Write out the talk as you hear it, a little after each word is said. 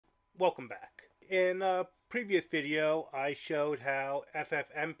Welcome back. In a previous video, I showed how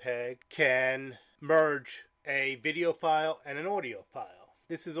FFmpeg can merge a video file and an audio file.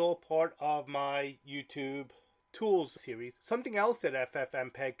 This is all part of my YouTube tools series. Something else that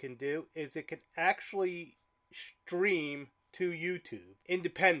FFmpeg can do is it can actually stream to YouTube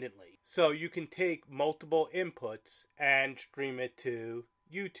independently. So you can take multiple inputs and stream it to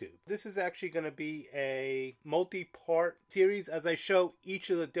YouTube. This is actually going to be a multi-part series as I show each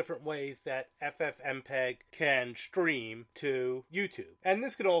of the different ways that FFmpeg can stream to YouTube. And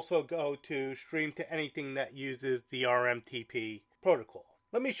this could also go to stream to anything that uses the RMTP protocol.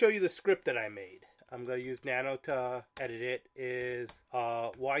 Let me show you the script that I made. I'm going to use Nano to edit it. It is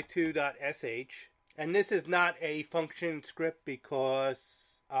y2.sh. And this is not a function script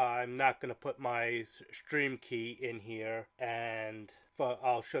because I'm not going to put my stream key in here, and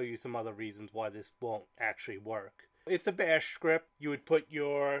I'll show you some other reasons why this won't actually work. It's a bash script. You would put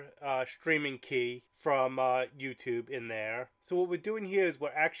your streaming key from YouTube in there. So what we're doing here is we're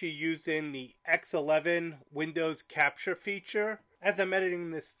actually using the X11 Windows capture feature. As I'm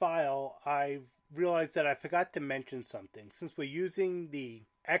editing this file, I realized that I forgot to mention something. Since we're using the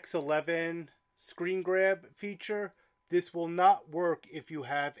X11 screen grab feature, this will not work if you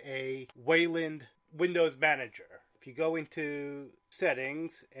have a Wayland Windows Manager. If you go into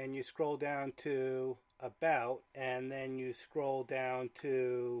settings and you scroll down to about, and then you scroll down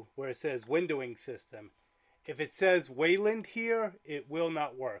to where it says windowing system, if it says Wayland here, it will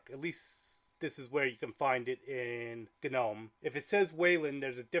not work. At least this is where you can find it in GNOME. If it says Wayland,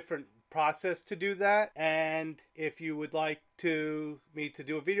 there's a different process to do that, and if you would like me to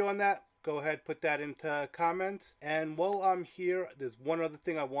do a video on that, go ahead, put that into comments. And while I'm here, there's one other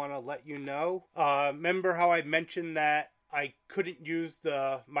thing I want to let you know. Remember how I mentioned that I couldn't use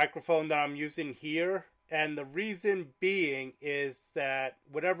the microphone that I'm using here? And the reason being is that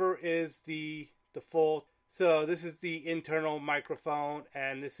whatever is the default, so this is the internal microphone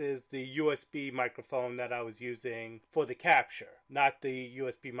and this is the USB microphone that I was using for the capture, not the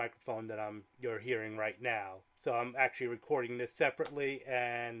USB microphone that you're hearing right now. So I'm actually recording this separately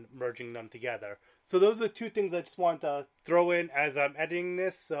and merging them together. So those are two things I just want to throw in as I'm editing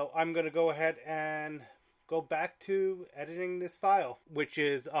this. So I'm going to go ahead and go back to editing this file, which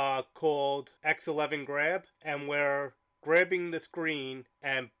is called x11grab. And we're grabbing the screen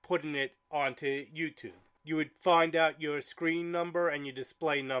and putting it onto YouTube. You would find out your screen number and your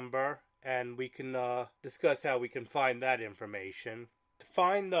display number, and we can discuss how we can find that information. To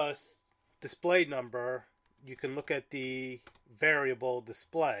find the display number, you can look at the variable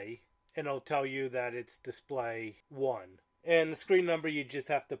display and it'll tell you that it's display 1. And the screen number you just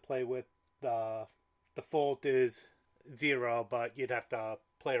have to play with. The default is 0, but you'd have to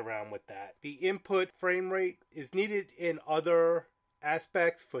play around with that. The input frame rate is needed in other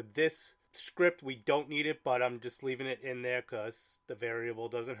aspects. For this script we don't need it, but I'm just leaving it in there because the variable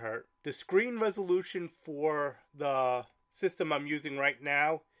doesn't hurt. The screen resolution for the system I'm using right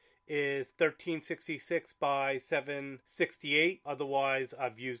now is 1366 by 768. Otherwise,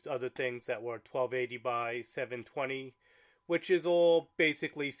 I've used other things that were 1280 by 720, which is all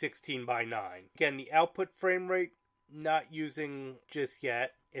basically 16 by 9. Again, the output frame rate, not using just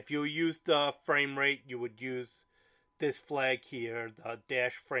yet. If you use the frame rate, you would use this flag here, the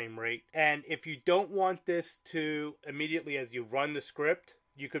dash frame rate. And if you don't want this to immediately as you run the script,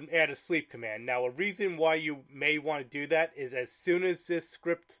 you can add a sleep command. Now, a reason why you may want to do that is as soon as this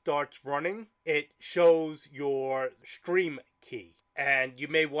script starts running, it shows your stream key. And you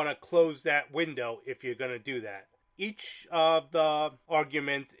may want to close that window if you're going to do that. Each of the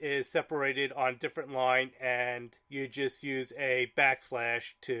arguments is separated on a different line, and you just use a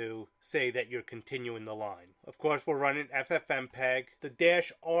backslash to say that you're continuing the line. Of course, we're running FFmpeg. The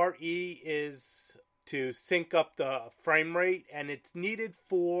 -RE is to sync up the frame rate, and it's needed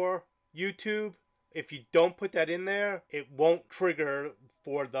for YouTube. If you don't put that in there, it won't trigger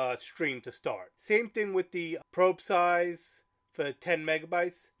for the stream to start. Same thing with the probe size for 10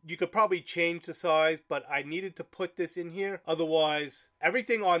 megabytes. You could probably change the size, but I needed to put this in here. Otherwise,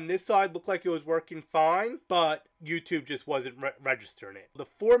 everything on this side looked like it was working fine, but YouTube just wasn't registering it. The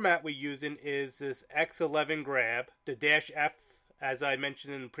format we're using is this x11grab. The -F, as I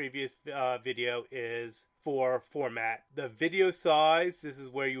mentioned in the previous video, is for format. The video size, this is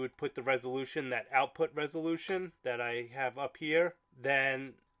where you would put the resolution, that output resolution that I have up here.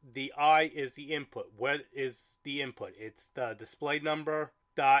 Then the I is the input. What is the input? It's the display number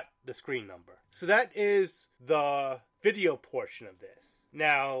dot the screen number. So that is the video portion of this.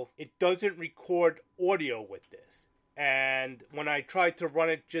 Now, it doesn't record audio with this. And when I tried to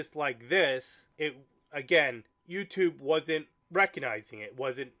run it just like this, it, again, YouTube wasn't recognizing it,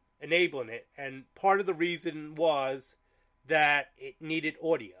 wasn't enabling it. And part of the reason was that it needed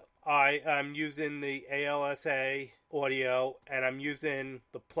audio. I am using the ALSA audio, and I'm using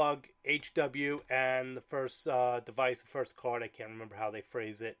the plug HW and the first device, the first card, I can't remember how they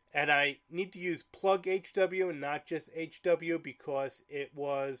phrase it. And I need to use plug HW and not just HW because it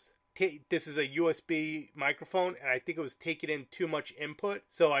was... this is a USB microphone, and I think it was taking in too much input,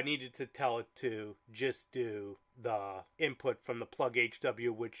 so I needed to tell it to just do the input from the plug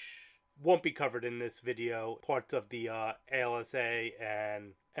HW, which won't be covered in this video. Parts of the ALSA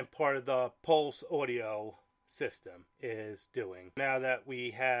and part of the Pulse audio system is doing. Now that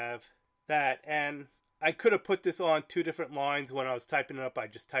we have that, and I could have put this on 2 different lines when I was typing it up. I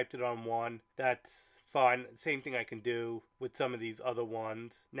just typed it on one. That's fine. Same thing I can do with some of these other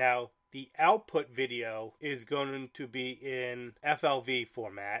ones. Now, the output video is going to be in FLV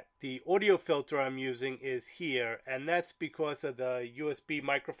format. The audio filter I'm using is here, and that's because of the USB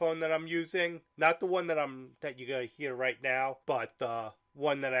microphone that I'm using. Not the one that you're going to hear right now, but the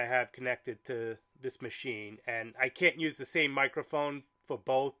one that I have connected to this machine. And I can't use the same microphone for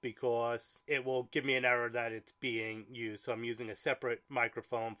both because it will give me an error that it's being used. So I'm using a separate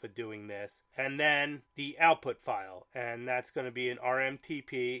microphone for doing this. And then the output file, and that's going to be an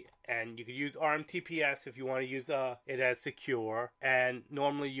RMTP, and you could use RMTPS if you want to use it as secure. And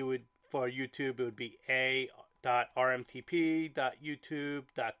normally you would, for YouTube, it would be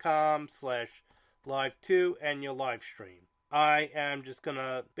a.rmtp.youtube.com/live2 and your live stream. I am just going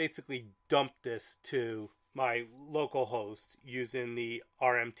to basically dump this to my local host using the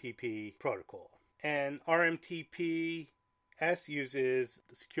RMTP protocol. And RMTPS uses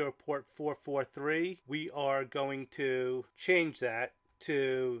the secure port 443. We are going to change that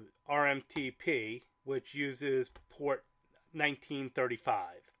to RMTP, which uses port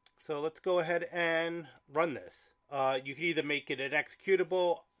 1935. So let's go ahead and run this. You can either make it an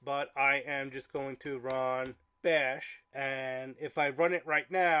executable, but I am just going to run bash, and if I run it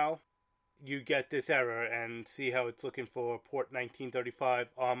right now, you get this error, and see how it's looking for port 1935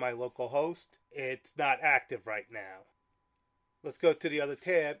 on my local host. It's not active right now. Let's go to the other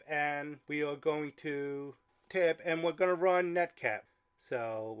tab, and we are going to and we're going to run netcat.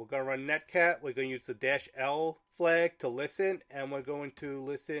 So we're going to run netcat. We're going to use the -L flag to listen, and we're going to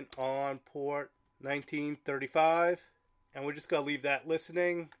listen on port 1935, and we're just going to leave that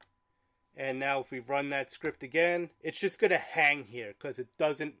listening. And now if we run that script again, it's just going to hang here because it's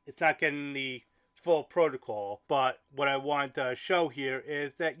not getting the full protocol. But what I want to show here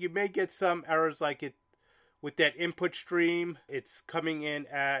is that you may get some errors like it with that input stream. It's coming in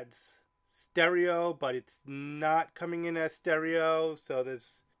as stereo, but it's not coming in as stereo. So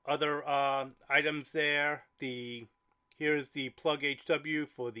there's other items there. Here's the plug HW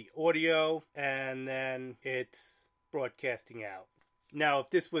for the audio, and then it's broadcasting out. Now, if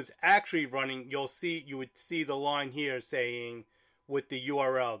this was actually running, you would see the line here saying with the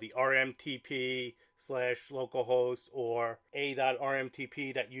URL, the RMTP/localhost or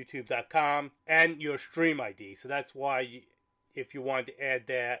a.rmtp.youtube.com and your stream ID. So that's why if you wanted to add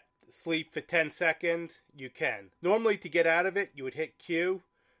that sleep for 10 seconds, you can. Normally to get out of it, you would hit Q,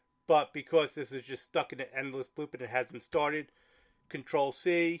 but because this is just stuck in an endless loop and it hasn't started, Control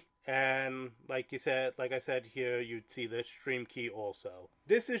C. And like I said here, you'd see the stream key also.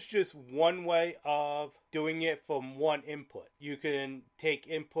 This is just one way of doing it from one input. You can take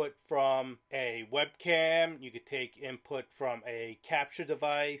input from a webcam, you could take input from a capture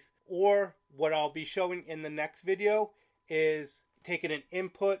device, or what I'll be showing in the next video is taking an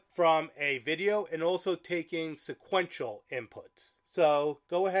input from a video and also taking sequential inputs. So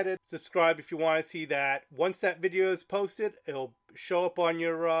go ahead and subscribe if you want to see that. Once that video is posted, it'll show up on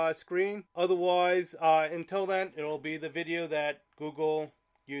your screen. Otherwise, until then, it'll be the video that Google,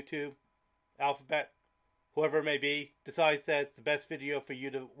 YouTube, Alphabet, whoever it may be, decides that it's the best video for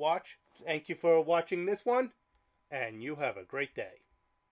you to watch. Thank you for watching this one, and you have a great day.